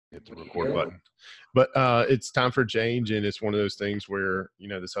hit the record button. But it's time for change, and it's one of those things where,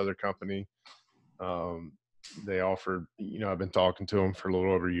 this other company, they offered, I've been talking to them for a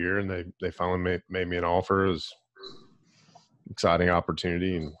little over a year, and they finally made me an offer. It was exciting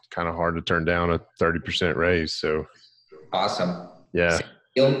opportunity and kind of hard to turn down a 30% raise. So awesome. Yeah.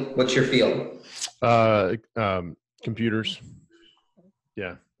 Field? What's your field? Computers.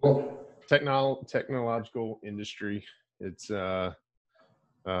 Yeah. Cool. Technological industry. It's it'll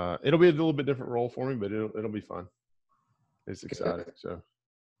be a little bit different role for me, but it'll be fun. It's exciting. So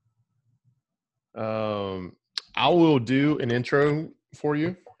I will do an intro for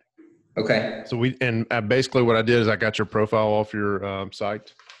you. Okay. So basically what I did is I got your profile off your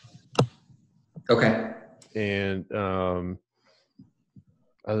site. Okay. And other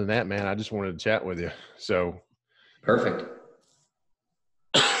than that, man, I just wanted to chat with you. So perfect.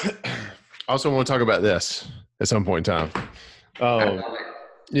 I also want to talk about this at some point in time. I love it.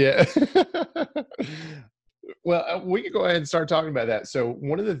 Yeah. Well, we can go ahead and start talking about that. So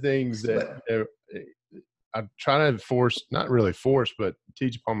one of the things that I'm trying to not really force, but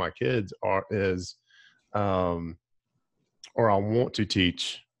teach upon my kids or I want to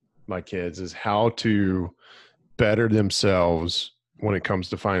teach my kids is how to better themselves when it comes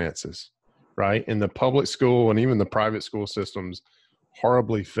to finances, right? In the public school and even the private school systems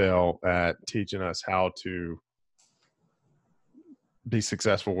horribly fail at teaching us how to be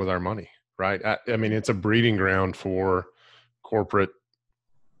successful with our money, right? I mean, it's a breeding ground for corporate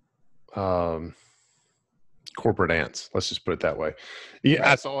ants. Let's just put it that way. Yeah, right.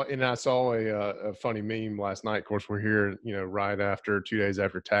 I saw a funny meme last night. Of course, we're here, right after 2 days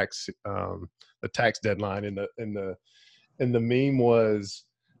after the tax deadline, and the meme was,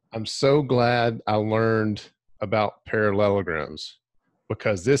 "I'm so glad I learned about parallelograms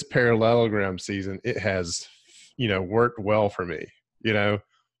because this parallelogram season it has, worked well for me."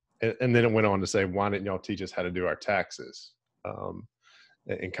 And then it went on to say, "Why didn't y'all teach us how to do our taxes?"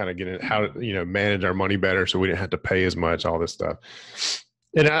 And kind of get in how to, manage our money better so we didn't have to pay as much, all this stuff.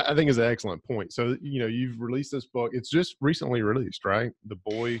 And I think is an excellent point. So, you've released this book. It's just recently released, right? The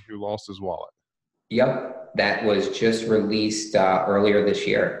Boy Who Lost His Wallet. Yep. That was just released earlier this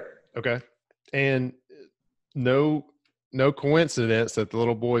year. Okay. And no coincidence that the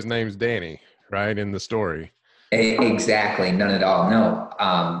little boy's name's Danny, right? In the story. Exactly. None at all. No.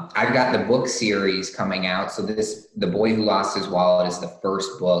 I've got the book series coming out. So The Boy Who Lost His Wallet is the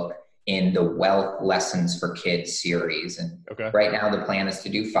first book in the Wealth Lessons for Kids series. And right now the plan is to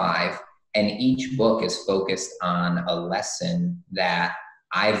do 5. And each book is focused on a lesson that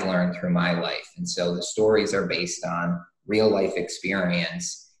I've learned through my life. And so the stories are based on real life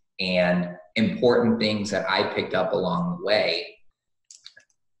experience and important things that I picked up along the way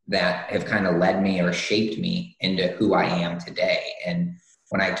that have kind of led me or shaped me into who I am today. And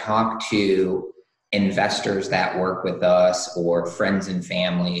when I talk to investors that work with us or friends and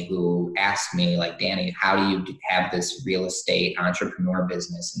family who ask me like, "Danny, how do you have this real estate entrepreneur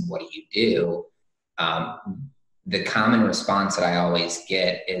business and what do you do?" The common response that I always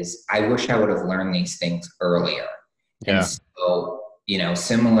get is, "I wish I would have learned these things earlier." Yeah. And so,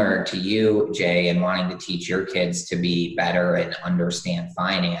 similar to you, Jay, and wanting to teach your kids to be better and understand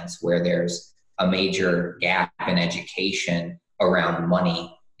finance, where there's a major gap in education around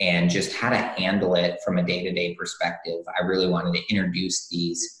money and just how to handle it from a day-to-day perspective, I really wanted to introduce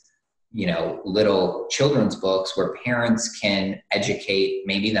these, little children's books where parents can educate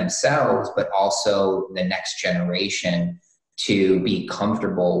maybe themselves, but also the next generation to be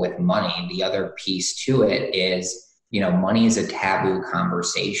comfortable with money. The other piece to it is, money is a taboo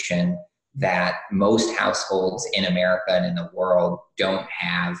conversation that most households in America and in the world don't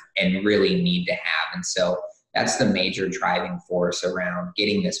have and really need to have. And so that's the major driving force around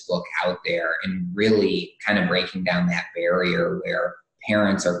getting this book out there and really kind of breaking down that barrier where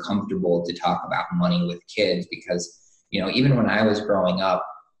parents are comfortable to talk about money with kids. Because, even when I was growing up,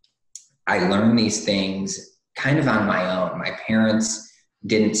 I learned these things kind of on my own. My parents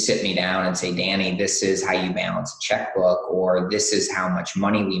didn't sit me down and say, "Danny, this is how you balance a checkbook," or "This is how much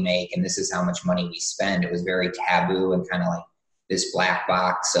money we make and this is how much money we spend." It was very taboo and kind of like this black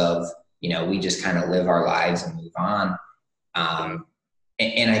box of, we just kind of live our lives and move on.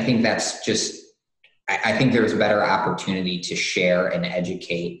 And I think that's just, I think there's a better opportunity to share and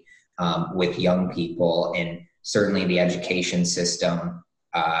educate with young people, and certainly the education system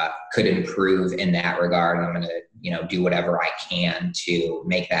could improve in that regard. I'm going to, do whatever I can to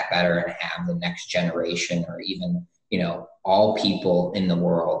make that better and have the next generation or even, all people in the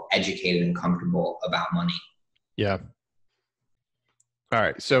world educated and comfortable about money. Yeah. All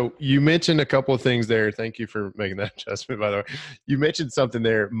right. So you mentioned a couple of things there. Thank you for making that adjustment, by the way. You mentioned something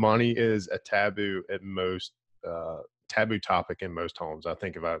there. Money is a taboo at most, taboo topic in most homes. I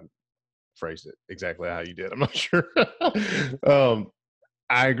think if I phrased it exactly how you did, I'm not sure. um,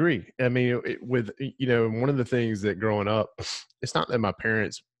 I agree. I mean, one of the things that growing up, it's not that my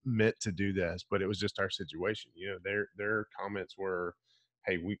parents meant to do this, but it was just our situation. Their comments were,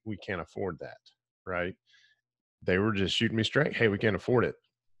 "Hey, we can't afford that," right? They were just shooting me straight. "Hey, we can't afford it."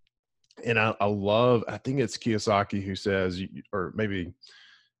 And I think it's Kiyosaki who says, or maybe,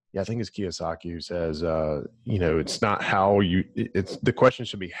 yeah, I think it's Kiyosaki who says, it's not how it's the question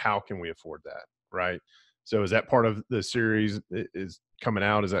should be, how can we afford that? Right. So is that part of the series is coming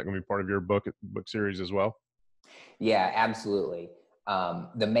out? Is that going to be part of your book series as well? Yeah, absolutely.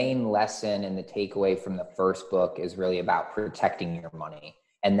 The main lesson and the takeaway from the first book is really about protecting your money.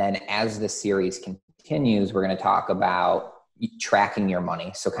 And then as the series continues, we're going to talk about tracking your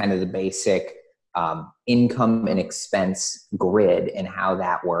money. So kind of the basic income and expense grid and how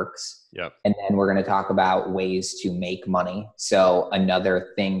that works. Yep. And then we're going to talk about ways to make money. So another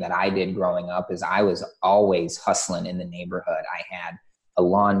thing that I did growing up is I was always hustling in the neighborhood. I had a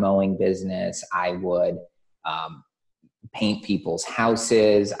lawn mowing business. I would paint people's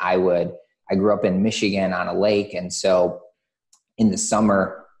houses. I grew up in Michigan on a lake. And so in the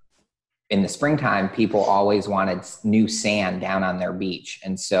springtime, people always wanted new sand down on their beach.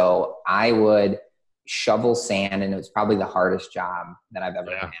 And so I would shovel sand, and it was probably the hardest job that I've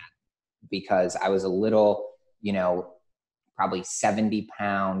ever had, because I was a little, probably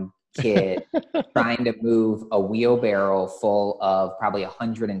 70-pound kid trying to move a wheelbarrow full of probably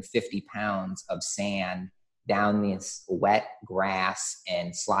 150 pounds of sand down this wet grass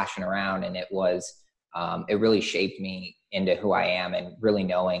and sloshing around. And it really shaped me into who I am, and really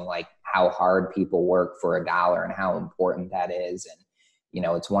knowing like how hard people work for a dollar and how important that is. And,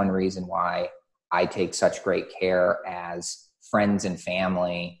 it's one reason why I take such great care as friends and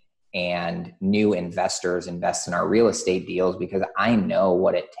family and new investors invest in our real estate deals, because I know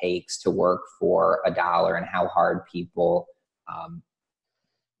what it takes to work for a dollar and how hard people,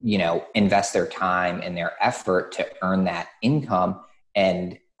 invest their time and their effort to earn that income,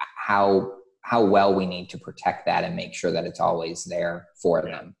 and how well we need to protect that and make sure that it's always there for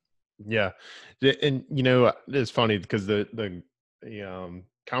them. Yeah. And, it's funny because the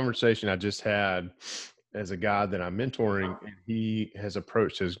conversation I just had as a guy that I'm mentoring, and he has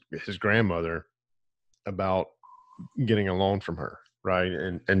approached his grandmother about getting a loan from her, right?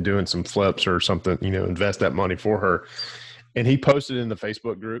 And doing some flips or something, invest that money for her. And he posted in the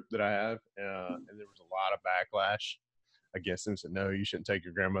Facebook group that I have, and there was a lot of backlash against him. Said, "No, you shouldn't take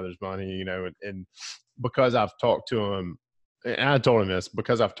your grandmother's money," and because I've talked to him, and I told him this,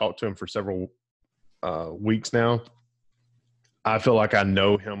 because I've talked to him for several weeks now, I feel like I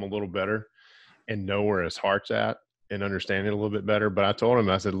know him a little better and know where his heart's at and understand it a little bit better. But I told him,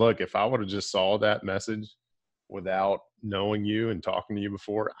 I said, "Look, if I would have just saw that message without knowing you and talking to you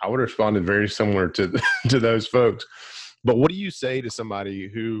before, I would have responded very similar to to those folks." But what do you say to somebody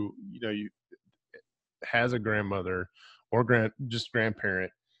who, has a grandmother or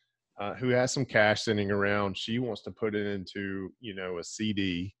grandparent who has some cash sitting around? She wants to put it into, a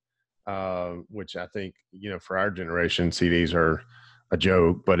CD, which I think, for our generation, CDs are a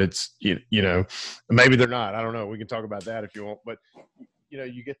joke, but it's, maybe they're not. I don't know. We can talk about that if you want, but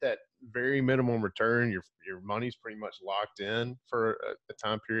you get that very minimum return. Your money's pretty much locked in for a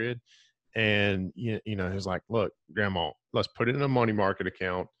time period. And, he's like, "Look, grandma, let's put it in a money market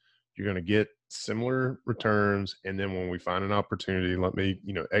account. You're going to get similar returns. And then when we find an opportunity, let me,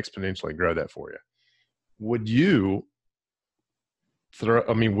 exponentially grow that for you." Would you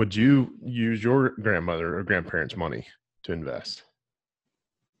would you use your grandmother or grandparents' money to invest?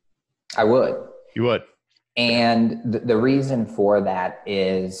 I would. You would. And the reason for that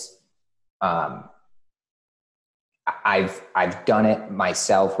is, I've done it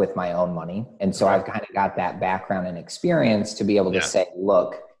myself with my own money. And so I've kind of got that background and experience to be able to say,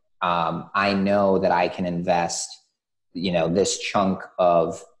 look, I know that I can invest, this chunk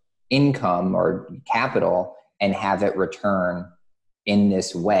of income or capital and have it return in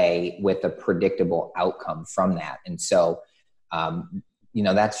this way with a predictable outcome from that. And so,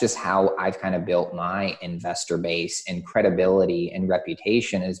 that's just how I've kind of built my investor base, and credibility and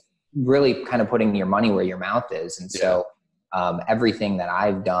reputation is really kind of putting your money where your mouth is. And so everything that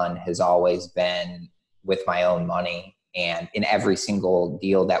I've done has always been with my own money. And in every single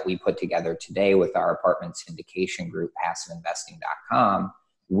deal that we put together today with our apartment syndication group, passiveinvesting.com,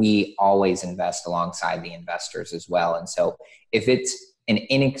 we always invest alongside the investors as well. And so if it's an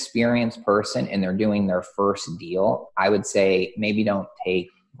inexperienced person and they're doing their first deal, I would say maybe don't take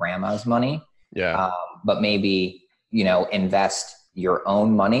grandma's money, Yeah. but maybe, invest your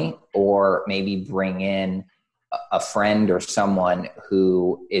own money, or maybe bring in a friend or someone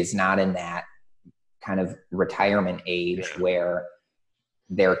who is not in that kind of retirement age where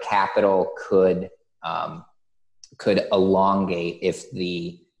their capital could elongate if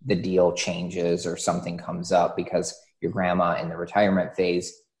the deal changes or something comes up, because your grandma in the retirement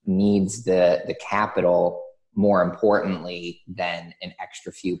phase needs the capital more importantly than an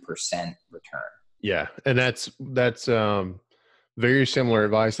extra few percent return. Yeah. And that's very similar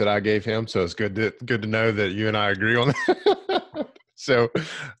advice that I gave him. So it's good to know that you and I agree on that. So,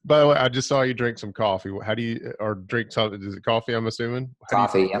 by the way, I just saw you drink some coffee. How do you, or drink something? Is it coffee? I'm assuming.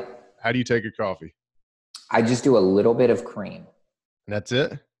 Coffee. Yep. How do you take your coffee? I just do a little bit of cream. And that's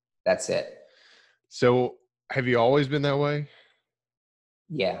it? That's it. So have you always been that way?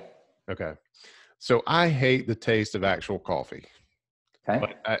 Yeah. Okay. So I hate the taste of actual coffee. Okay.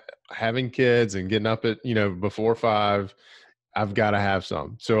 But having kids and getting up at, before 5, I've got to have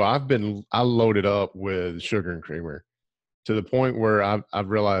some. So I loaded up with sugar and creamer to the point where I've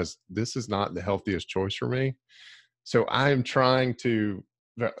realized this is not the healthiest choice for me. So I'm trying to,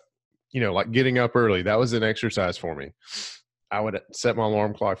 like getting up early. That was an exercise for me. I would set my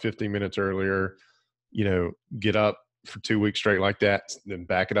alarm clock 15 minutes earlier, get up for 2 weeks straight like that, then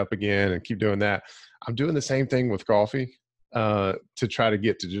back it up again and keep doing that. I'm doing the same thing with coffee to try to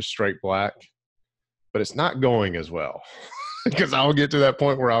get to just straight black, but it's not going as well because I'll get to that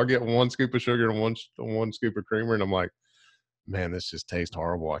point where I'll get 1 scoop of sugar and one scoop of creamer. And I'm like, man, this just tastes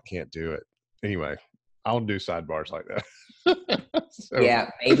horrible. I can't do it. Anyway, I'll do sidebars like that. So, yeah,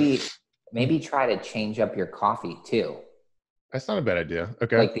 maybe try to change up your coffee too. That's not a bad idea.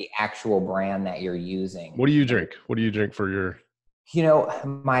 Okay. Like the actual brand that you're using. What do you drink? What do you drink for your?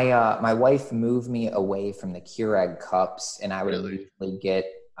 My wife moved me away from the Keurig cups, and I would usually get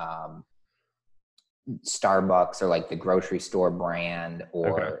Starbucks or like the grocery store brand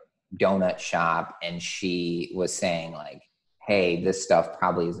or donut shop. And she was saying like, hey, this stuff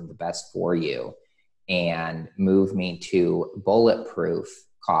probably isn't the best for you, and moved me to Bulletproof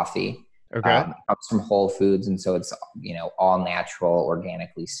coffee. Okay. It comes from Whole Foods, and so it's all natural,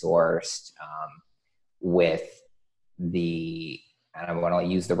 organically sourced, with I don't want to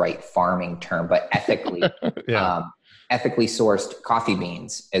use the right farming term, but ethically ethically sourced coffee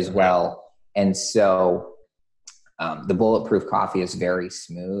beans as well. And so the Bulletproof coffee is very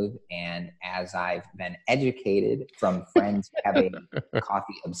smooth. And as I've been educated from friends who have a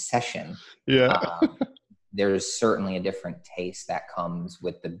coffee obsession, there's certainly a different taste that comes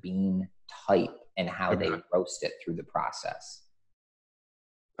with the bean type and how they roast it through the process.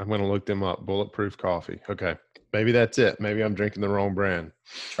 I'm going to look them up. Bulletproof coffee. Okay. Maybe that's it. Maybe I'm drinking the wrong brand.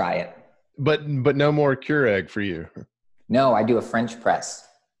 Try it. But no more Keurig for you. No, I do a French press.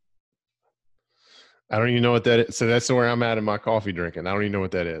 I don't even know what that is. So that's where I'm at in my coffee drinking. I don't even know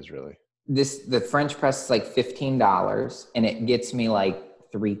what that is really. The French press is like $15 and it gets me like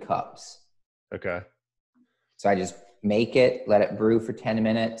 3 cups. Okay. So I just make it, let it brew for 10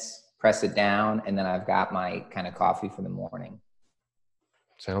 minutes, press it down, and then I've got my kind of coffee for the morning.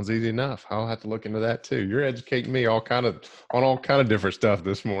 Sounds easy enough. I'll have to look into that too. You're educating me on all kind of different stuff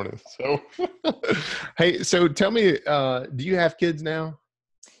this morning. So, hey, so tell me, do you have kids now?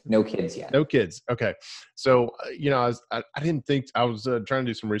 No kids yet. No kids. Okay. So, I didn't think I was trying to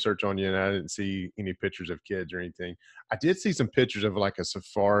do some research on you and I didn't see any pictures of kids or anything. I did see some pictures of like a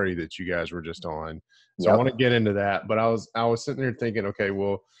safari that you guys were just on. So I want to get into that, but I was sitting there thinking, okay,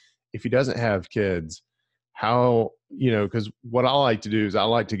 well, if he doesn't have kids, how, because what I like to do is I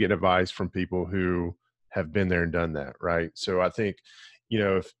like to get advice from people who have been there and done that. Right. So I think,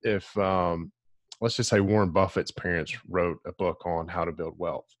 if let's just say Warren Buffett's parents wrote a book on how to build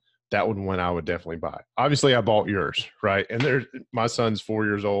wealth, that would one I would definitely buy. Obviously I bought yours. Right. And my son's 4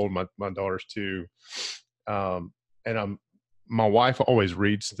 years old. My daughter's 2. And my wife always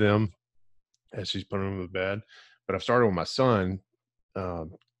reads them as she's putting them to bed, but I've started with my son,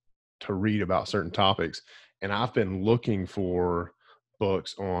 to read about certain topics. And I've been looking for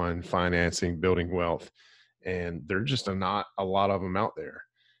books on financing, building wealth, and there's just not a lot of them out there,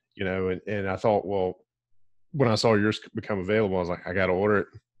 and I thought, well, when I saw yours become available, I was like, I got to order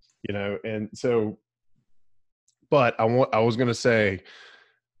it, and so, but I was going to say,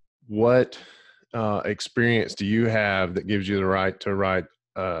 what experience do you have that gives you the right to write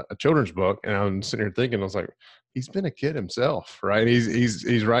a children's book? And I'm sitting here thinking, I was like, he's been a kid himself, right?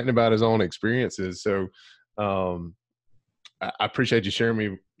 He's writing about his own experiences. So I appreciate you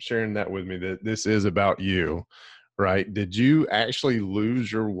sharing that with me, that this is about you, right? Did you actually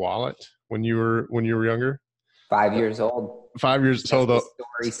lose your wallet when you were younger? 5 years old. 5 years. As So the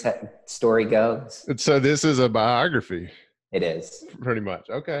story goes. this is a biography, It is. pretty much.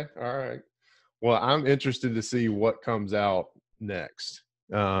 Okay. All right. Well, I'm interested to see what comes out next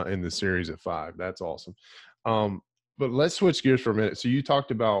in the series of 5. That's awesome. But let's switch gears for a minute. So you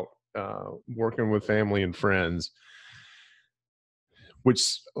talked about working with family and friends,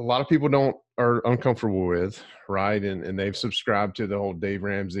 which a lot of people are uncomfortable with, right? And they've subscribed to the whole Dave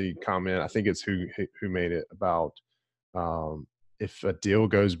Ramsey comment. I think it's who made it about if a deal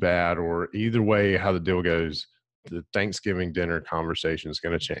goes bad, or either way how the deal goes, the Thanksgiving dinner conversation is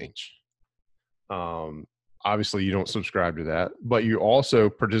going to change. Obviously you don't subscribe to that, but you also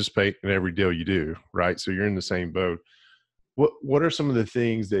participate in every deal you do, right? So you're in the same boat. What are some of the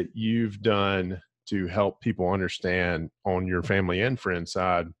things that you've done to help people understand on your family and friend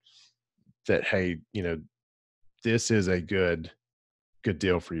side that, hey, this is a good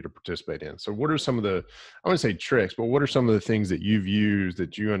deal for you to participate in? So what are some of the, I wouldn't say tricks, but what are some of the things that you've used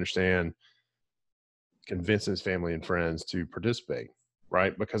that you understand convinces family and friends to participate,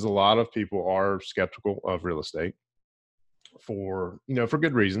 right? Because a lot of people are skeptical of real estate for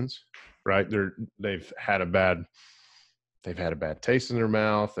good reasons, right? They've had a bad taste in their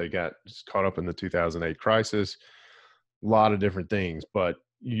mouth. They got caught up in the 2008 crisis, a lot of different things, but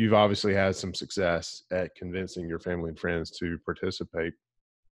you've obviously had some success at convincing your family and friends to participate.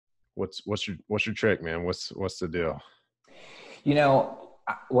 What's your trick, man? What's the deal?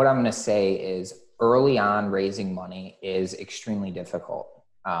 What I'm going to say is early on, raising money is extremely difficult.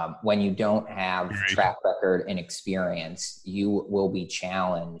 When you don't have track record and experience, you will be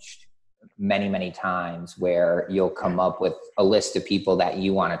challenged many, many times where you'll come up with a list of people that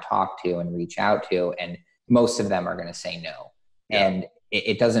you want to talk to and reach out to, and most of them are going to say no. Yeah. And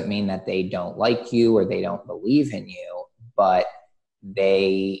it doesn't mean that they don't like you or they don't believe in you, but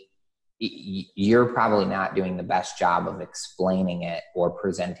you're probably not doing the best job of explaining it or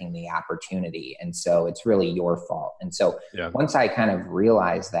presenting the opportunity. And so it's really your fault. And so once I kind of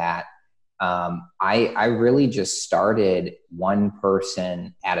realized that, I really just started one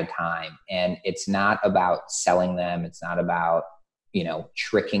person at a time. And it's not about selling them. It's not about,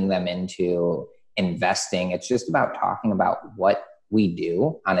 tricking them into investing. It's just about talking about what we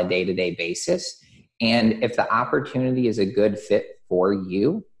do on a day-to-day basis. And if the opportunity is a good fit for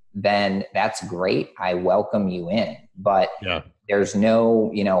you, then that's great. I welcome you in, but there's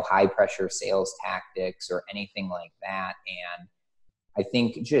no, high pressure sales tactics or anything like that. And I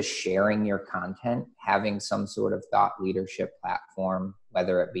think just sharing your content, having some sort of thought leadership platform,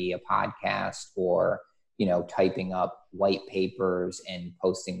 whether it be a podcast or, typing up white papers and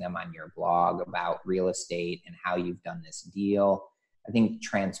posting them on your blog about real estate and how you've done this deal. I think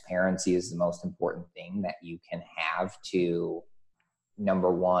transparency is the most important thing that you can have to,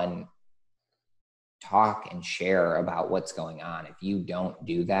 number one, talk and share about what's going on. If you don't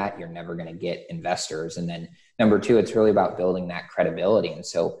do that, you're never going to get investors. And then number two, it's really about building that credibility. And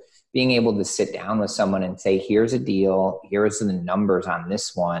so being able to sit down with someone and say, here's a deal, here's the numbers on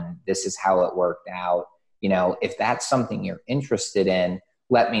this one, this is how it worked out. If that's something you're interested in,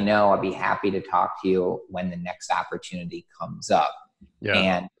 let me know. I'd be happy to talk to you when the next opportunity comes up. Yeah.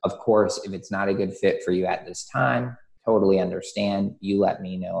 And of course, if it's not a good fit for you at this time, totally understand. You let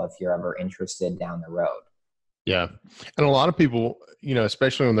me know if you're ever interested down the road. Yeah. And a lot of people,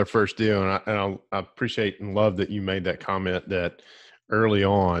 especially on their first deal, and I appreciate and love that you made that comment that early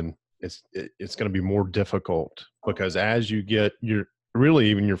on, it's going to be more difficult because as you get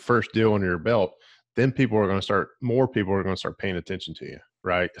even your first deal under your belt, then more people are going to start paying attention to you,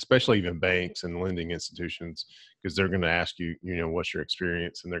 right? Especially even banks and lending institutions, because they're going to ask you, what's your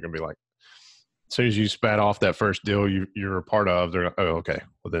experience? And they're going to be like, as soon as you spat off that first deal you're a part of, they're like, oh, okay,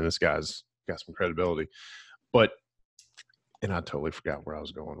 well then this guy's got some credibility. And I totally forgot where I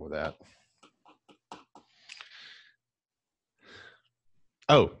was going with that.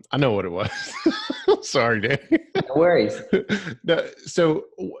 Oh, I know what it was. Sorry, Dan. No worries. So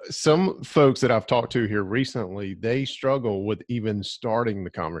some folks that I've talked to here recently, they struggle with even starting the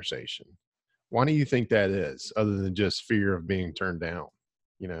conversation. Why do you think that is, other than just fear of being turned down?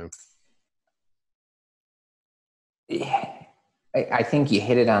 I think you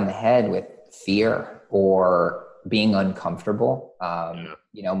hit it on the head with fear or being uncomfortable.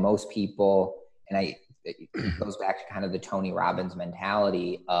 Most people, and it goes back to kind of the Tony Robbins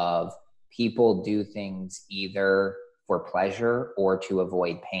mentality of people do things either for pleasure or to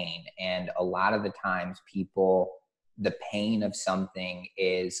avoid pain. And a lot of the times the pain of something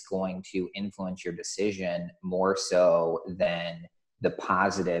is going to influence your decision more so than the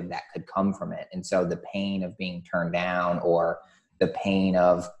positive that could come from it. And so the pain of being turned down, or the pain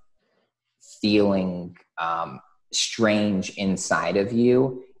of feeling strange inside of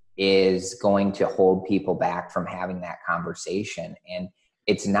you, is going to hold people back from having that conversation. And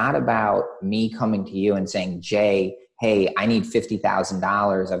it's not about me coming to you and saying, Jay, hey, I need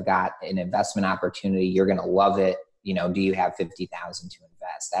 $50,000. I've got an investment opportunity. You're going to love it. You know, do you have 50,000 to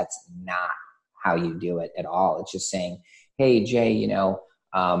invest? That's not how you do it at all. It's just saying, hey, Jay, you know,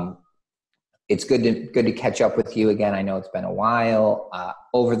 it's good to catch up with you again. I know it's been a while.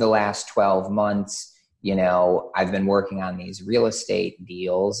 Over the last 12 months, you know, I've been working on these real estate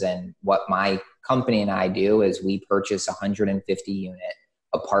deals, and what my company and I do is we purchase 150 unit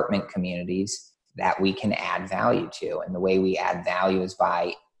apartment communities that we can add value to. And the way we add value is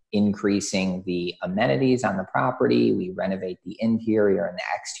by increasing the amenities on the property. We renovate the interior and the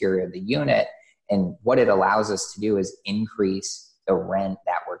exterior of the unit. And what it allows us to do is increase the rent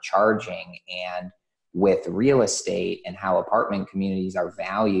that we're charging. And with real estate and how apartment communities are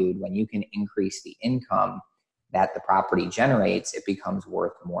valued, when you can increase the income that the property generates, it becomes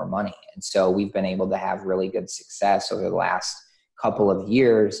worth more money. And so we've been able to have really good success over the last couple of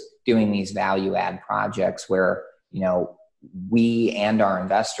years doing these value add projects where, you know, we and our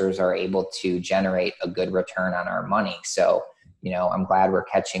investors are able to generate a good return on our money. So, you know, I'm glad we're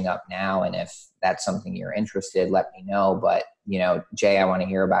catching up now. And if that's something you're interested, let me know. But, you know, Jay, I want to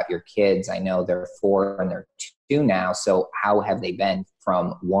hear about your kids. I know they're 4 and they're 2 now. So how have they been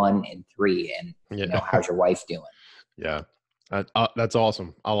from 1 and 3? And, you know, how's your wife doing? Yeah, that's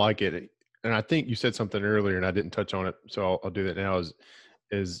awesome. I like it. And I think you said something earlier and I didn't touch on it. So I'll do that now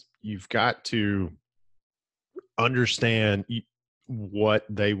is you've got to understand what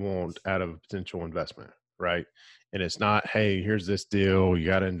they want out of a potential investment, right? And it's not, hey, here's this deal, you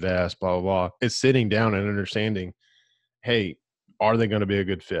got to invest, blah, blah, blah. It's sitting down and understanding, hey, are they going to be a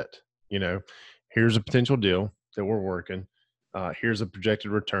good fit? You know, here's a potential deal that we're working. Here's the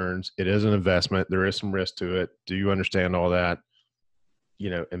projected returns. It is an investment. There is some risk to it. Do you understand all that? You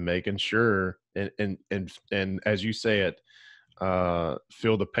know, and making sure, and as you say it,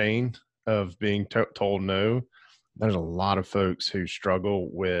 feel the pain of being told no. There's a lot of folks who struggle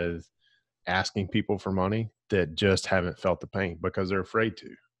with asking people for money that just haven't felt the pain because they're afraid to,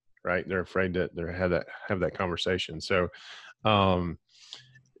 right? They're afraid to have that conversation. So,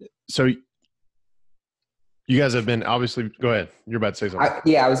 so you guys have been, obviously, go ahead. You're about to say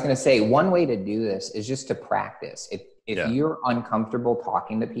something. I was going to say one way to do this is just to practice. If you're uncomfortable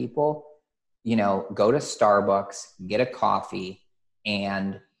talking to people, you know, go to Starbucks, get a coffee,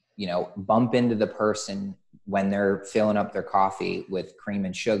 and, you know, bump into the person when they're filling up their coffee with cream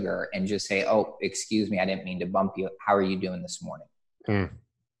and sugar and just say, oh, excuse me, I didn't mean to bump you. How are you doing this morning?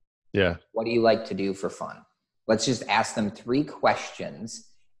 Yeah. What do you like to do for fun? Let's just ask them 3 questions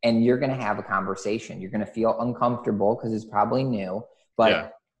and you're going to have a conversation. You're going to feel uncomfortable because it's probably new.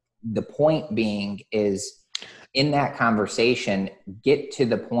 But the point being is in that conversation, get to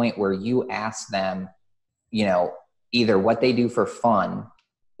the point where you ask them, you know, either what they do for fun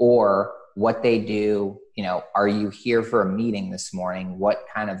or what they do, you know, are you here for a meeting this morning? What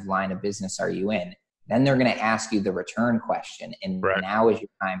kind of line of business are you in? Then they're going to ask you the return question. And now is your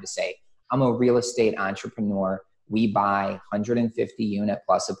time to say, I'm a real estate entrepreneur. We buy 150 unit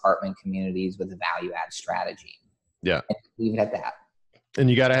plus apartment communities with a value add strategy. Yeah. And leave it at that. And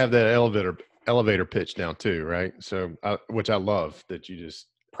you got to have that elevator pitch down too, right? So, which I love that you just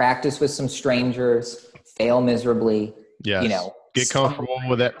practice with some strangers, fail miserably, you know, get comfortable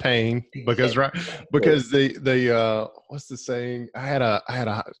with that pain because the what's the saying? I had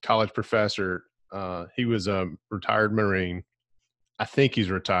a college professor. He was a retired Marine. I think he's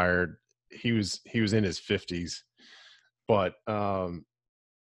retired. He was in his 50s, but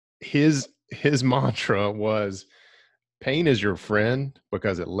his mantra was pain is your friend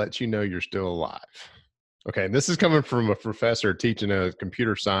because it lets you know you're still alive. Okay, and this is coming from a professor teaching a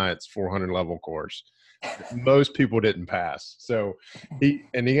computer science 400 level course. Most people didn't pass. So he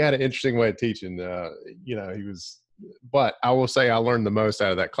had an interesting way of teaching. You know, but I will say I learned the most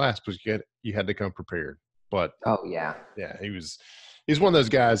out of that class because you had to come prepared. But he's one of those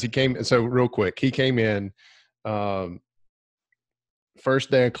guys. He came, so real quick, he came in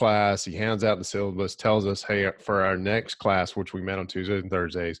first day of class, he hands out the syllabus, tells us, hey, for our next class, which we met on Tuesdays and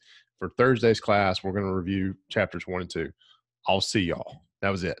Thursdays, for Thursday's class, we're going to review chapters 1 and 2. I'll see y'all. That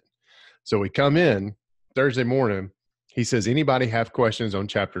was it. So we come in Thursday morning. He says, anybody have questions on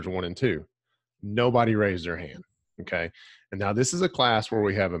chapters 1 and 2? Nobody raised their hand. Okay. And now this is a class where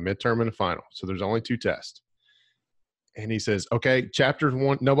we have a midterm and a final. So there's only 2 tests. And he says, okay, chapters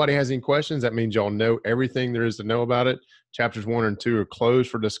 1, nobody has any questions. That means y'all know everything there is to know about it. Chapters 1 and 2 are closed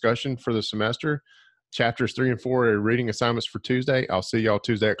for discussion for the semester. Chapters 3 and 4 are reading assignments for Tuesday. I'll see y'all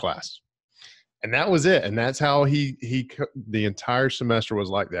Tuesday at class. And that was it. And that's how the entire semester was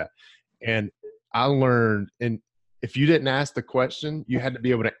like that. And I learned, and if you didn't ask the question, you had to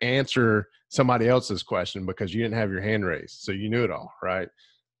be able to answer somebody else's question because you didn't have your hand raised. So you knew it all, right?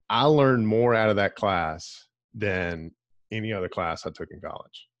 I learned more out of that class than any other class I took in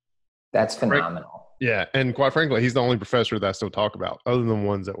college. That's phenomenal. Yeah. And quite frankly, he's the only professor that I still talk about, other than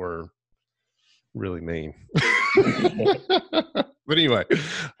ones that were really mean. But anyway,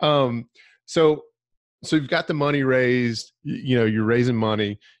 so you've got the money raised, you're raising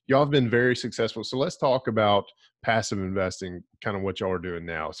money. Y'all have been very successful. So let's talk about passive investing, kind of what y'all are doing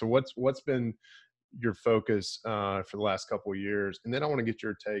now. So what's been your focus for the last couple of years? And then I want to get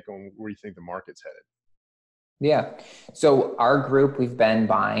your take on where you think the market's headed. Yeah. So our group, we've been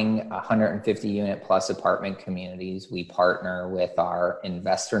buying 150 unit plus apartment communities. We partner with our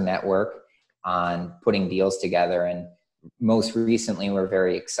investor network on putting deals together. And most recently, we're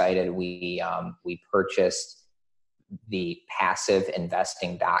very excited. We purchased the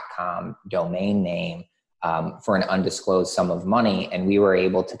passiveinvesting.com domain name for an undisclosed sum of money. And we were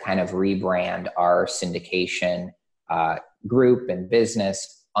able to kind of rebrand our syndication group and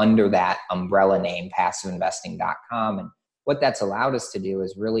business under that umbrella name, passiveinvesting.com. And what that's allowed us to do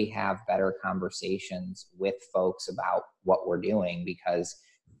is really have better conversations with folks about what we're doing, because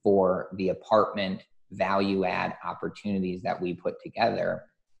for the apartment value add opportunities that we put together,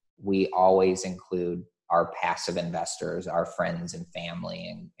 we always include our passive investors, our friends and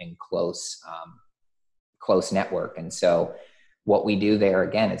family and close network. And so what we do there,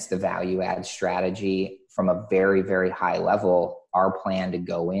 again, it's the value add strategy from a very, very high level. Our plan to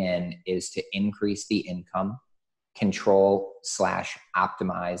go in is to increase the income,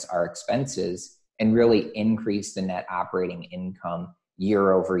 control/optimize our expenses, and really increase the net operating income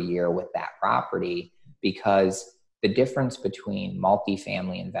year over year with that property. Because the difference between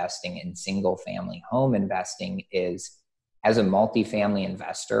multifamily investing and single family home investing is, as a multifamily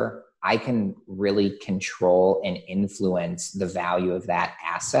investor, I can really control and influence the value of that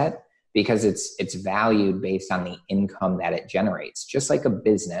asset because it's valued based on the income that it generates. Just like a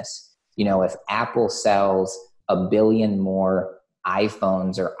business, if Apple sells 1 billion more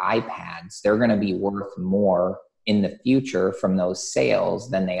iPhones or iPads, they're going to be worth more in the future from those sales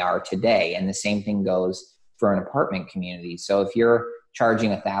than they are today. And the same thing goes for an apartment community. So if you're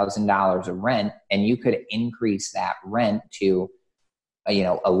charging $1,000 of rent and you could increase that rent to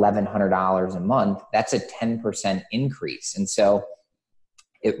 $1,100 a month, that's a 10% increase. And so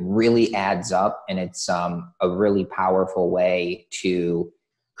it really adds up, and it's a really powerful way to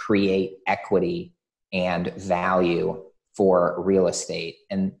create equity and value for real estate.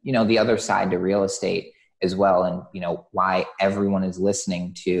 And the other side to real estate as well, and why everyone is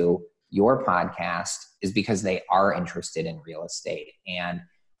listening to your podcast is because they are interested in real estate. And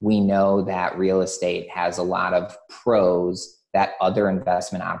we know that real estate has a lot of pros that other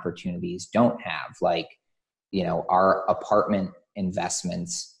investment opportunities don't have. Like, our apartment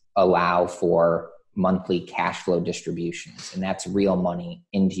investments allow for monthly cash flow distributions, and that's real money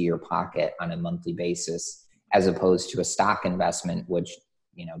into your pocket on a monthly basis, as opposed to a stock investment, which,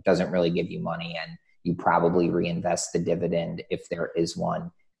 doesn't really give you money, and you probably reinvest the dividend if there is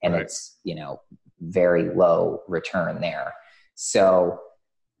one. And right. It's, very low return there. So,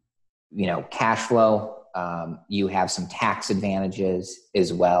 cash flow, you have some tax advantages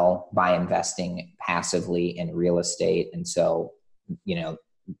as well by investing passively in real estate. And so,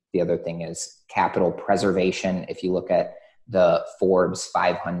 the other thing is capital preservation. If you look at the Forbes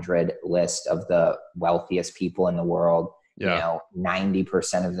 500 list of the wealthiest people in the world,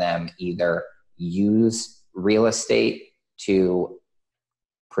 90% of them either use real estate to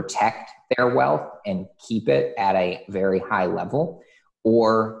protect their wealth and keep it at a very high level,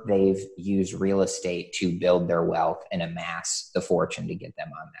 or they've used real estate to build their wealth and amass the fortune to get them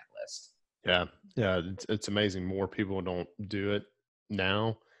on that list. Yeah. It's amazing. More people don't do it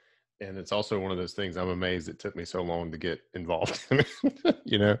now. And it's also one of those things I'm amazed it took me so long to get involved in,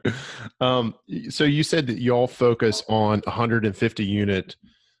 So you said that y'all focus on 150 unit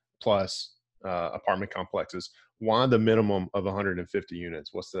plus apartment complexes. Why the minimum of 150 units?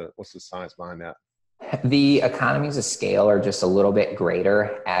 What's the science behind that? The economies of scale are just a little bit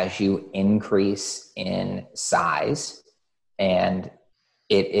greater as you increase in size. And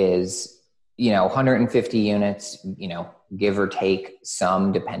it is, 150 units, give or take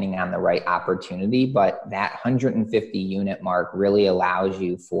some depending on the right opportunity. But that 150 unit mark really allows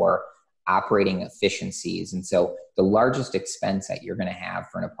you for operating efficiencies. And so the largest expense that you're going to have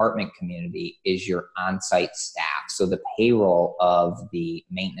for an apartment community is your on-site staff. So the payroll of the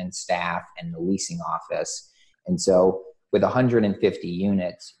maintenance staff and the leasing office. And so with 150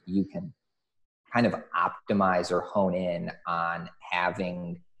 units, you can kind of optimize or hone in on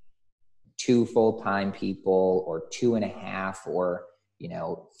having 2 full-time people or 2.5 or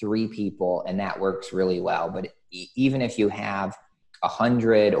 3 people, and that works really well. But even if you have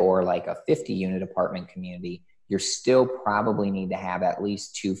 100 or like a 50 unit apartment community, you're still probably need to have at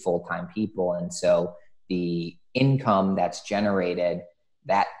least 2 full-time people. And so the income that's generated,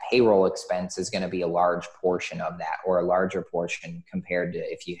 that payroll expense is going to be a large portion of that, or a larger portion compared to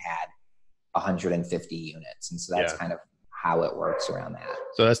if you had 150 units. And so that's kind of how it works around that.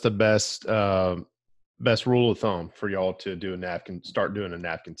 So that's the best rule of thumb for y'all to do start doing a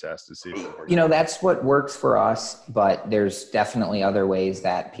napkin test to see if it works. That's what works for us, but there's definitely other ways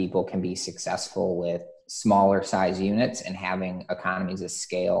that people can be successful with smaller size units and having economies of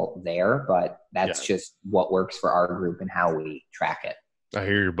scale there. But that's just what works for our group and how we track it. I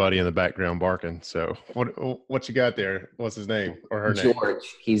hear your buddy in the background barking. So what you got there? What's his name or her name? George.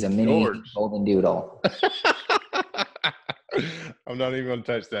 He's a mini golden doodle. I'm not even going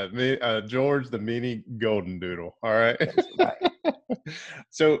to touch that. George, the mini golden doodle. All right.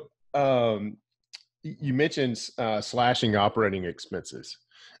 So you mentioned slashing operating expenses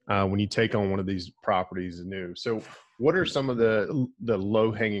when you take on one of these properties new. So what are some of the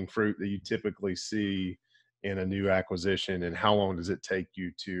low hanging fruit that you typically see in a new acquisition, and how long does it take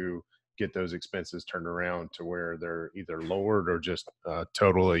you to get those expenses turned around to where they're either lowered or just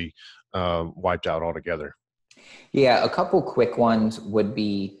totally wiped out altogether? Yeah, a couple quick ones would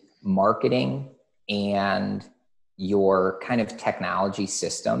be marketing and your kind of technology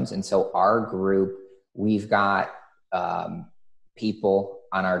systems. And so our group, we've got people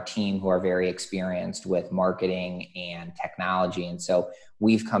on our team who are very experienced with marketing and technology. And so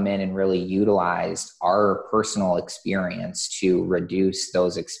we've come in and really utilized our personal experience to reduce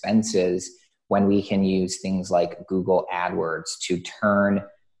those expenses when we can use things like Google AdWords to turn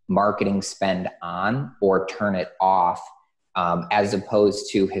marketing spend on or turn it off, as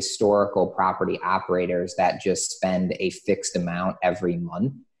opposed to historical property operators that just spend a fixed amount every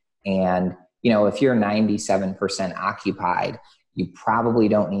month. And, if you're 97% occupied, you probably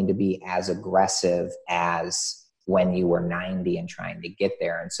don't need to be as aggressive as when you were 90 and trying to get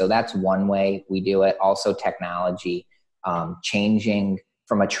there. And so that's one way we do it. Also technology, changing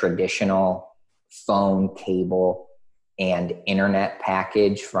from a traditional phone, cable, and internet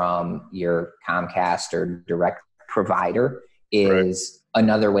package from your Comcast or direct provider is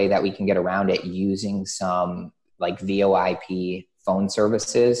another way that we can get around it, using some like VoIP phone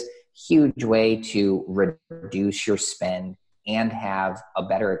services. Huge way to reduce your spend and have a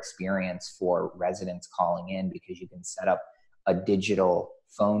better experience for residents calling in, because you can set up a digital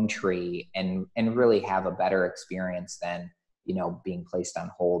phone tree and really have a better experience than being placed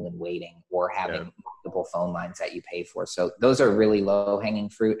on hold and waiting, or having multiple phone lines that you pay for. So those are really low hanging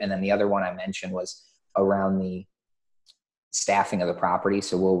fruit. And then the other one I mentioned was around the staffing of the property.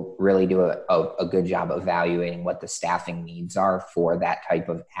 So we'll really do a good job evaluating what the staffing needs are for that type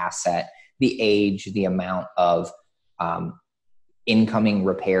of asset, the age, the amount of incoming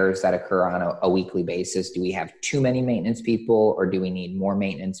repairs that occur on a weekly basis. Do we have too many maintenance people, or do we need more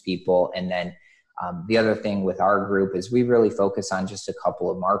maintenance people? And then the other thing with our group is we really focus on just a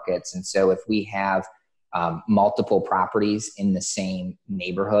couple of markets. And so if we have multiple properties in the same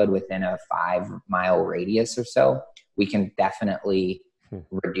neighborhood within a 5-mile radius or so, we can definitely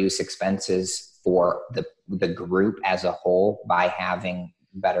reduce expenses for the group as a whole by having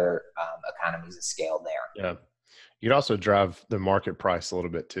better economies of scale there. Yeah. You could also drive the market price a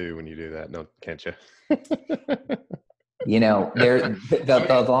little bit too when you do that, can't you?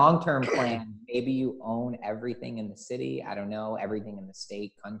 The long-term plan, maybe you own everything in the city. I don't know, everything in the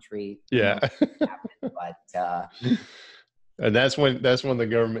state, country. Yeah. But and that's when the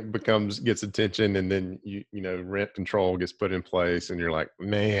government gets attention, and then rent control gets put in place, and you're like,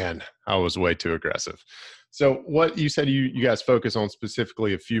 man, I was way too aggressive. So what you said, you guys focus on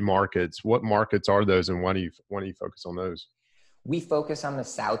specifically a few markets. What markets are those, and why do you focus on those? We focus on the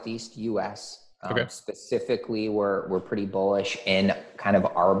Southeast U.S. Okay. Specifically, we're pretty bullish in kind of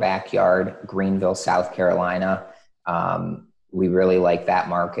our backyard, Greenville, South Carolina. We really like that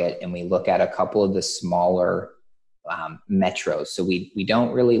market, and we look at a couple of the smaller metros. So we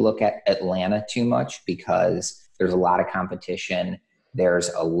don't really look at Atlanta too much because there's a lot of competition. There's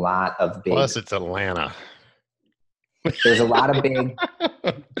a lot of big. Plus, it's Atlanta. There's a lot of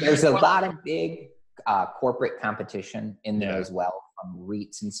big corporate competition in there as well from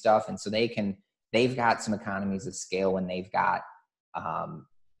REITs and stuff. And so they've got some economies of scale when they've got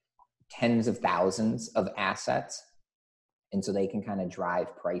tens of thousands of assets. And so they can kind of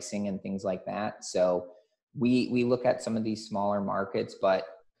drive pricing and things like that. So we look at some of these smaller markets, but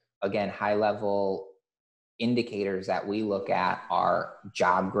again, high level indicators that we look at are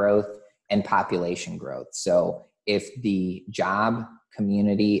job growth and population growth. So if the job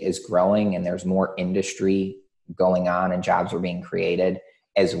community is growing and there's more industry going on and jobs are being created,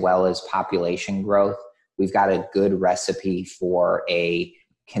 as well as population growth, we've got a good recipe for a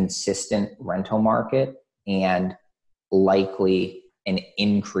consistent rental market and likely an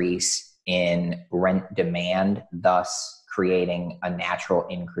increase in rent demand, thus creating a natural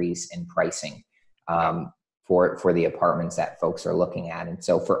increase in pricing for the apartments that folks are looking at. And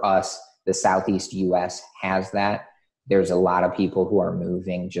so for us, the Southeast US has that. There's a lot of people who are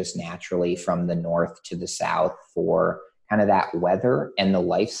moving just naturally from the north to the south for kind of that weather and the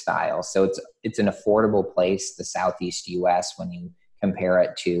lifestyle. So it's an affordable place, the Southeast US, when you compare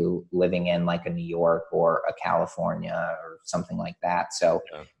it to living in like a New York or a California or something like that. So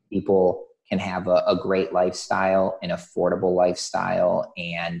people can have a great lifestyle, an affordable lifestyle,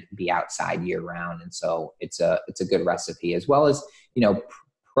 and be outside year round. And so it's a good recipe, as well as, you know,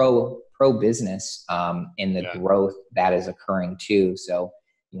 pro business in the growth that is occurring too. So,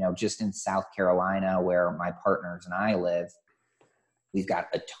 you know, just in South Carolina, where my partners and I live, we've got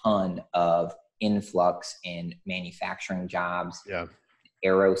a ton of influx in manufacturing jobs,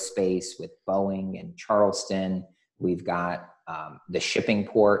 aerospace with Boeing and Charleston. We've got the shipping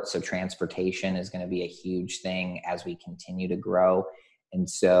port. So transportation is going to be a huge thing as we continue to grow. And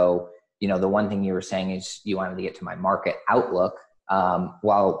so, you know, the one thing you were saying is you wanted to get to my market outlook.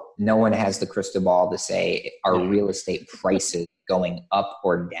 While no one has the crystal ball to say, are real estate prices going up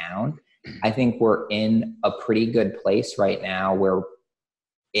or down? I think we're in a pretty good place right now where,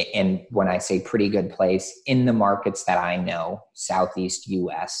 and when I say pretty good place, in the markets that I know, Southeast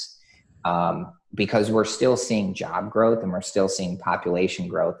US, because we're still seeing job growth and we're still seeing population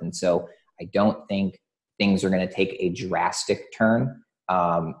growth. And so I don't think things are going to take a drastic turn.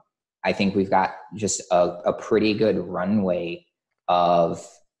 I think we've got just a pretty good runway of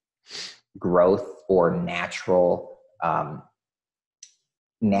growth or natural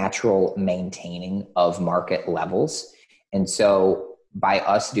maintaining of market levels. And so by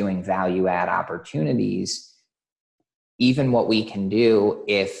us doing value add opportunities, even what we can do,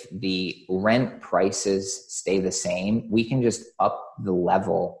 if the rent prices stay the same, we can just up the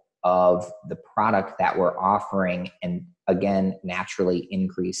level of the product that we're offering and again, naturally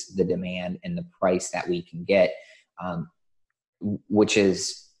increase the demand and the price that we can get, which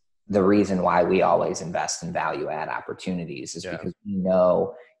is the reason why we always invest in value add opportunities, is because we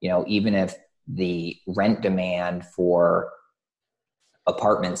know, you know, even if the rent demand for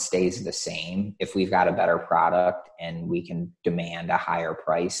apartments stays the same, if we've got a better product and we can demand a higher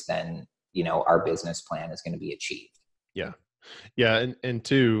price, then, you know, our business plan is going to be achieved. Yeah. Yeah. And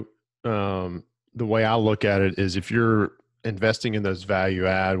two, the way I look at it is if you're investing in those value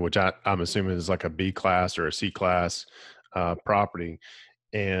add, which I'm assuming is like a B class or a C class property,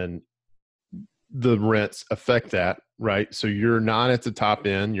 and the rents affect that, right? So you're not at the top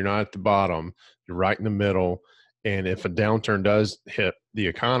end, you're not at the bottom, you're right in the middle. And if a downturn does hit the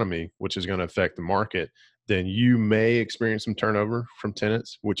economy, which is going to affect the market, then you may experience some turnover from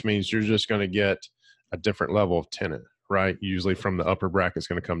tenants, which means you're just going to get a different level of tenant, right? Usually from the upper bracket, it's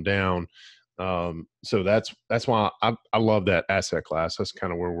going to come down. So that's why I love that asset class. That's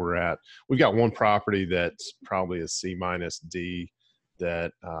kind of where we're at. We've got one property that's probably a C minus D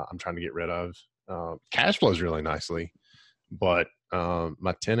that I'm trying to get rid of. Cash flows really nicely, but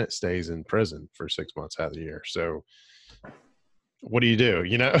my tenant stays in prison for 6 months out of the year. So what do?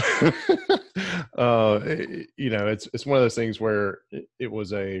 You know, you know, it's one of those things where it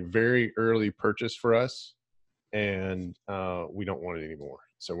was a very early purchase for us, and we don't want it anymore.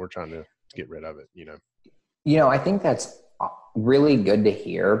 So we're trying to get rid of it, you know. You know, I think that's really good to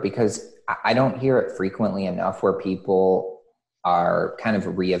hear, because I don't hear it frequently enough where people are kind of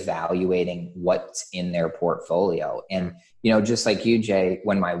reevaluating what's in their portfolio. And, you know, just like you, Jay,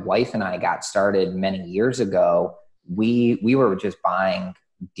 when my wife and I got started many years ago, we were just buying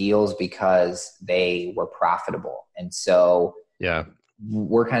deals because they were profitable. And so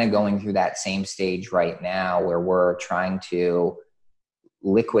we're kind of going through that same stage right now where we're trying to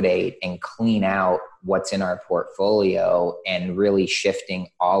liquidate and clean out what's in our portfolio and really shifting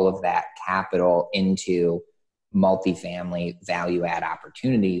all of that capital into multifamily value add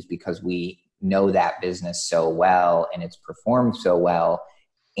opportunities, because we know that business so well and it's performed so well.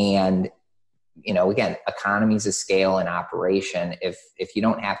 And again, economies of scale and operation. If you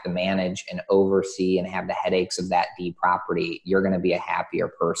don't have to manage and oversee and have the headaches of that D property, you're going to be a happier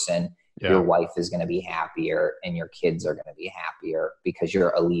person. Yeah. Your wife is going to be happier, and your kids are going to be happier because you're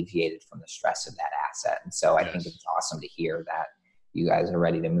alleviated from the stress of that asset. And so I think it's awesome to hear that you guys are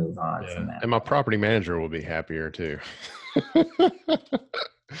ready to move on from that. And my property manager will be happier too.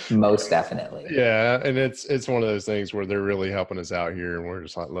 Most definitely. Yeah. And it's one of those things where they're really helping us out here, and we're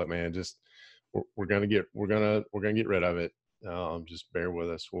just like, look, man, we're going to get rid of it. Just bear with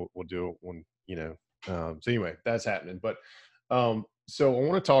us. We'll do it when, so anyway, that's happening. But, so I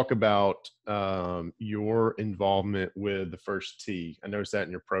want to talk about, your involvement with the First Tee. I noticed that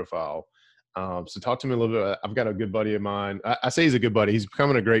in your profile. So talk to me a little bit. I've got a good buddy of mine. I say he's a good buddy. He's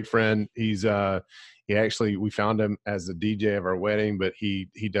becoming a great friend. We found him as the DJ of our wedding, but he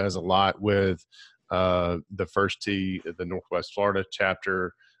does a lot with the First Tee, the Northwest Florida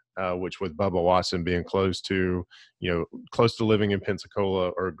chapter, which with Bubba Watson being close to living in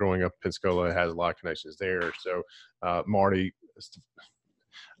Pensacola or growing up in Pensacola, has a lot of connections there. So Marty,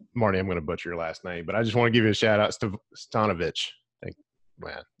 I'm going to butcher your last name, but I just want to give you a shout out, Stanovich.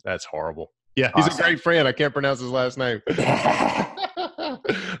 Man, that's horrible. Yeah, he's awesome. A great friend. I can't pronounce his last name.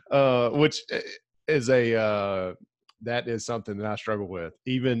 Which is that is something that I struggle with.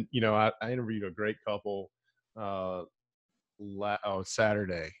 Even, I interviewed a great couple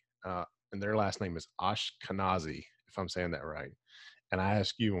Saturday, and their last name is Ashkenazi, if I'm saying that right. And I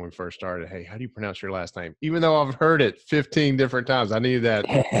asked you when we first started, hey, how do you pronounce your last name? Even though I've heard it 15 different times, I needed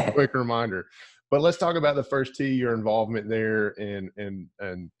that quick reminder. But let's talk about the First Tee, your involvement there, and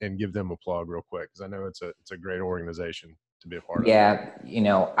give them a plug real quick, because I know it's a great organization to be a part of. Yeah,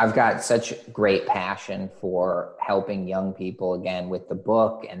 I've got such great passion for helping young people, again, with the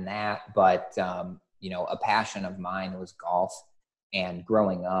book and that. But a passion of mine was golf, and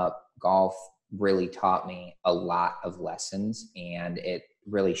growing up, golf really taught me a lot of lessons, and it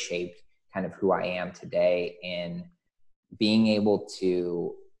really shaped kind of who I am today in being able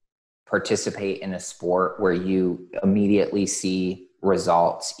to participate in a sport where you immediately see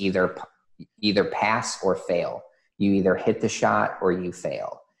results, either pass or fail. You either hit the shot or you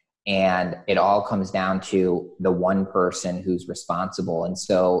fail. And it all comes down to the one person who's responsible. And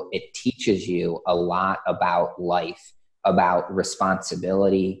so it teaches you a lot about life, about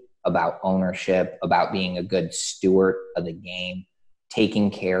responsibility, about ownership, about being a good steward of the game, taking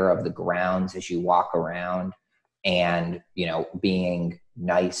care of the grounds as you walk around, and, being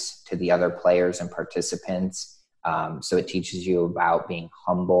nice to the other players and participants. So it teaches you about being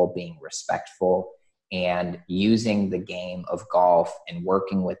humble, being respectful, and using the game of golf and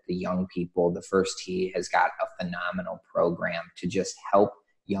working with the young people. The First Tee has got a phenomenal program to just help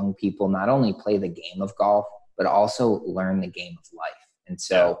young people not only play the game of golf, but also learn the game of life. And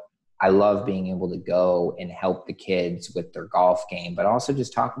so I love being able to go and help the kids with their golf game, but also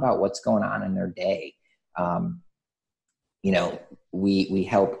just talk about what's going on in their day. We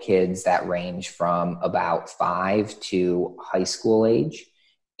help kids that range from about 5 to high school age,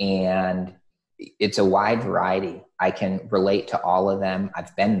 and it's a wide variety. I can relate to all of them.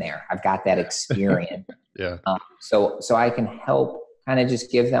 I've been there. I've got that experience. Yeah. So I can help kind of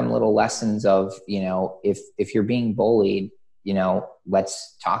just give them little lessons of, if you're being bullied,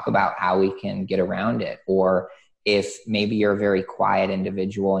 let's talk about how we can get around it. Or if maybe you're a very quiet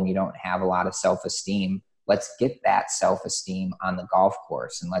individual and you don't have a lot of self-esteem, let's get that self-esteem on the golf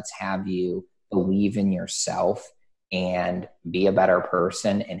course, and let's have you believe in yourself and be a better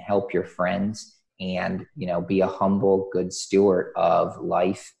person and help your friends, and, be a humble, good steward of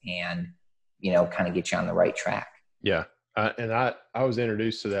life, and, kind of get you on the right track. Yeah. And I was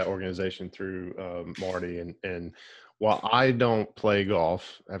introduced to that organization through Marty, and while I don't play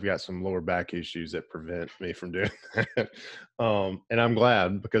golf, I've got some lower back issues that prevent me from doing that. And I'm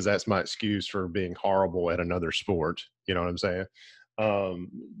glad, because that's my excuse for being horrible at another sport. You know what I'm saying?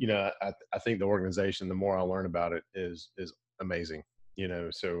 I think the organization, the more I learn about it, is amazing.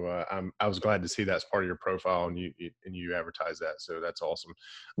 So I was glad to see that's part of your profile, and you advertise that. So that's awesome.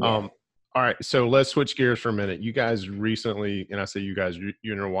 Yeah. All right, so let's switch gears for a minute. You guys recently, and I say you guys, you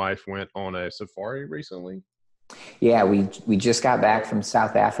and your wife went on a safari recently? Yeah, we just got back from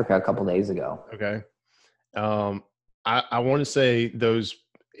South Africa a couple days ago. Okay. I want to say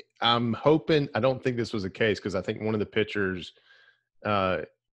I'm hoping, I don't think this was the case, because I think one of the pictures,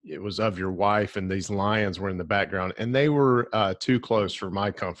 it was of your wife, and these lions were in the background, and they were too close for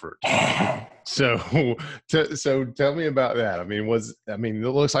my comfort. So tell me about that. I mean, it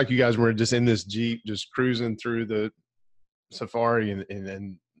looks like you guys were just in this Jeep, just cruising through the safari, and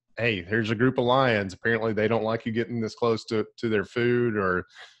then, hey, here's a group of lions. Apparently they don't like you getting this close to their food, or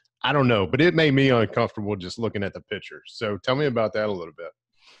I don't know, but it made me uncomfortable just looking at the pictures. So tell me about that a little bit.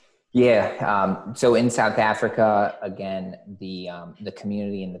 Yeah. So in South Africa, again, the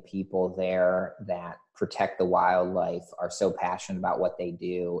community and the people there that protect the wildlife are so passionate about what they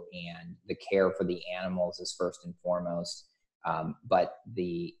do, and the care for the animals is first and foremost. But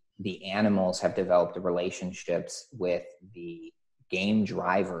the animals have developed relationships with the game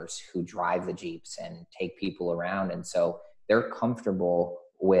drivers who drive the Jeeps and take people around. And so they're comfortable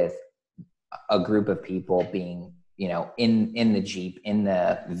with a group of people being, in the Jeep, in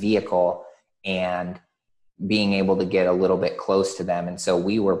the vehicle, and being able to get a little bit close to them. And so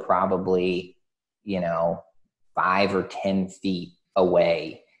we were probably, 5 or 10 feet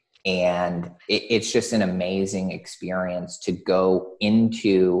away. And it's just an amazing experience to go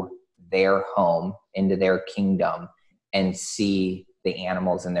into their home, into their kingdom, and see the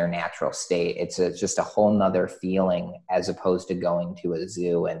animals in their natural state. It's just a whole nother feeling as opposed to going to a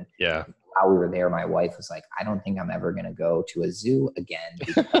zoo. And Yeah. while we were there, my wife was like, I don't think I'm ever going to go to a zoo again.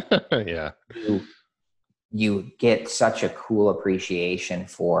 Yeah. You get such a cool appreciation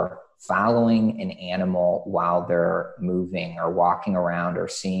for following an animal while they're moving or walking around, or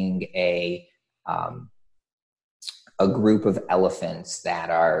seeing a group of elephants that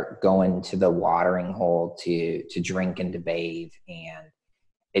are going to the watering hole to drink and to bathe. And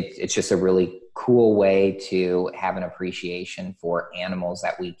it's just a really cool way to have an appreciation for animals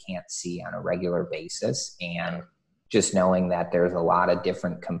that we can't see on a regular basis. And just knowing that there's a lot of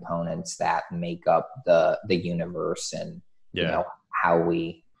different components that make up the universe and, how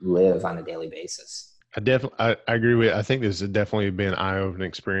we live on a daily basis. I agree with you. I think this has definitely been an eye-opening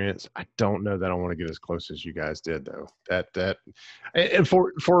experience. I don't know that I want to get as close as you guys did, though. And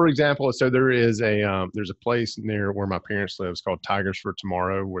for example, so there's a place near where my parents live. It's called Tigers for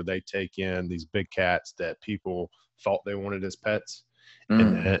Tomorrow, where they take in these big cats that people thought they wanted as pets,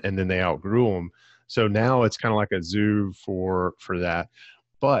 and then they outgrew them. So now it's kind of like a zoo for that.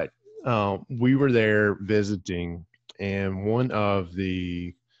 But we were there visiting, and one of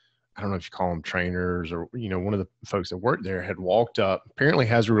the, I don't know if you call them trainers or, one of the folks that worked there had walked up, apparently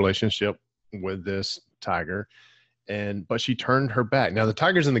has a relationship with this tiger, but she turned her back. Now the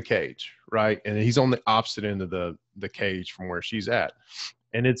tiger's in the cage, right? And he's on the opposite end of the cage from where she's at.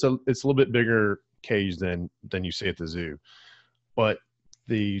 And it's a little bit bigger cage than you see at the zoo. But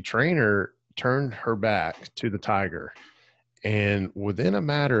the trainer turned her back to the tiger. And within a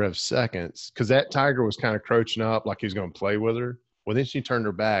matter of seconds, because that tiger was kind of crouching up like he was going to play with her. Well, then she turned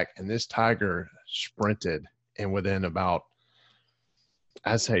her back, and this tiger sprinted. And within about,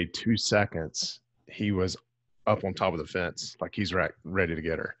 I'd say 2 seconds, he was up on top of the fence, like he's ready to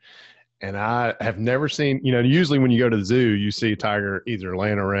get her. And I have never seen, usually when you go to the zoo, you see a tiger either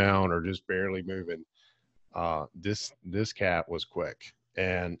laying around or just barely moving. This cat was quick.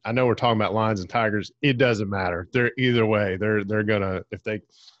 And I know we're talking about lions and tigers. It doesn't matter. They're either way. They're gonna, if they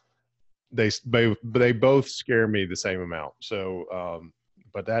both scare me the same amount. So,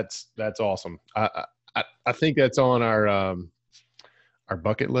 but that's awesome. I think that's on our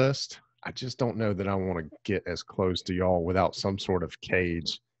bucket list. I just don't know that I want to get as close to y'all without some sort of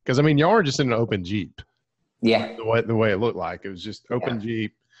cage. Because I mean, y'all are just in an open Jeep. Yeah. The way it looked like, it was just open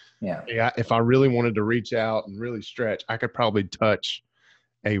Jeep. Yeah. If I really wanted to reach out and really stretch, I could probably touch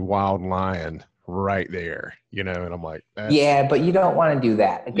a wild lion right there, and I'm like, yeah, but you don't want to do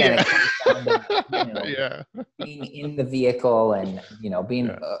that. Again, yeah. It comes down to, being in the vehicle and,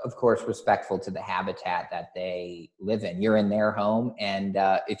 being, of course, respectful to the habitat that they live in. You're in their home. And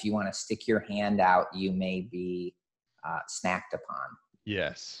if you want to stick your hand out, you may be snacked upon.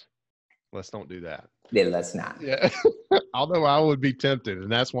 Yes. Let's don't do that. Yeah, let's not. Yeah. Although I would be tempted.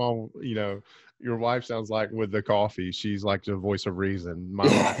 And that's why, your wife sounds like with the coffee, she's like the voice of reason. My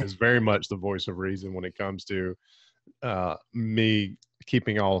wife is very much the voice of reason when it comes to me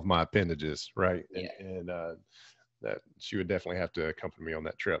keeping all of my appendages, right? Yeah. And that she would definitely have to accompany me on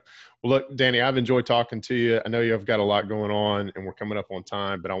that trip. Well, look, Danny, I've enjoyed talking to you. I know you've got a lot going on and we're coming up on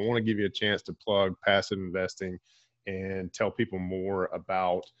time, but I want to give you a chance to plug passive investing and tell people more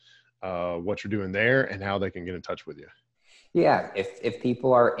about what you're doing there and how they can get in touch with you. Yeah, if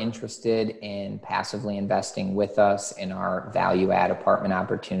people are interested in passively investing with us in our value add apartment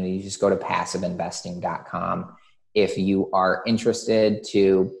opportunities, just go to passiveinvesting.com. If you are interested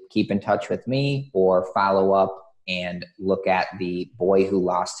to keep in touch with me or follow up and look at the Boy Who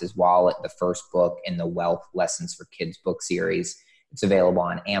Lost His Wallet, the first book in the Wealth Lessons for Kids book series, it's available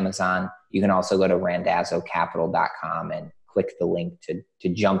on Amazon. You can also go to randazzocapital.com and click the link to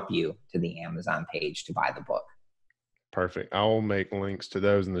jump you to the Amazon page to buy the book. Perfect. I will make links to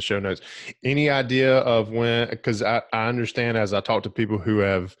those in the show notes. Any idea of when, because I understand as I talk to people who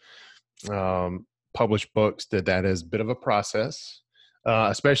have published books that is a bit of a process,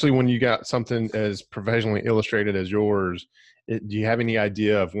 especially when you got something as professionally illustrated as yours. Do you have any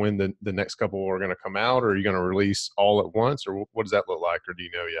idea of when the next couple are going to come out, or are you going to release all at once, or what does that look like, or do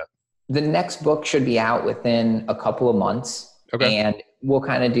you know yet? The next book should be out within a couple of months, Okay. and we'll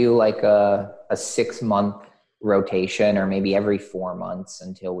kind of do like a 6-month rotation, or maybe every 4 months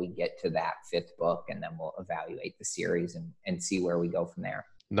until we get to that 5th book, and then we'll evaluate the series and see where we go from there.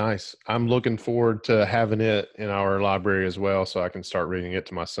 Nice. I'm looking forward to having it in our library as well, so I can start reading it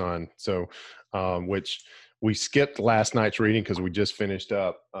to my son. So, which we skipped last night's reading because we just finished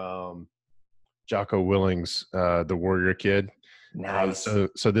up Jocko Willing's The Warrior Kid. Nice.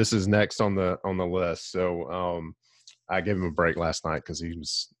 So this is next on the list. So I gave him a break last night because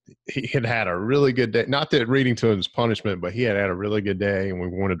he had a really good day. Not that reading to him is punishment, but he had a really good day, and we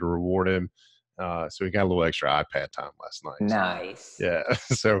wanted to reward him. So he got a little extra iPad time last night. Nice. Yeah.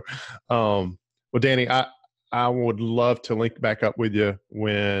 So, well, Danny, I would love to link back up with you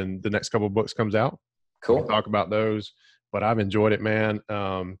when the next couple of books comes out. Cool. We can talk about those, but I've enjoyed it, man.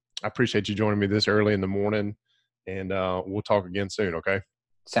 I appreciate you joining me this early in the morning, and we'll talk again soon. Okay.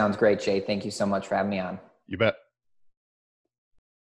 Sounds great, Jay. Thank you so much for having me on. You bet.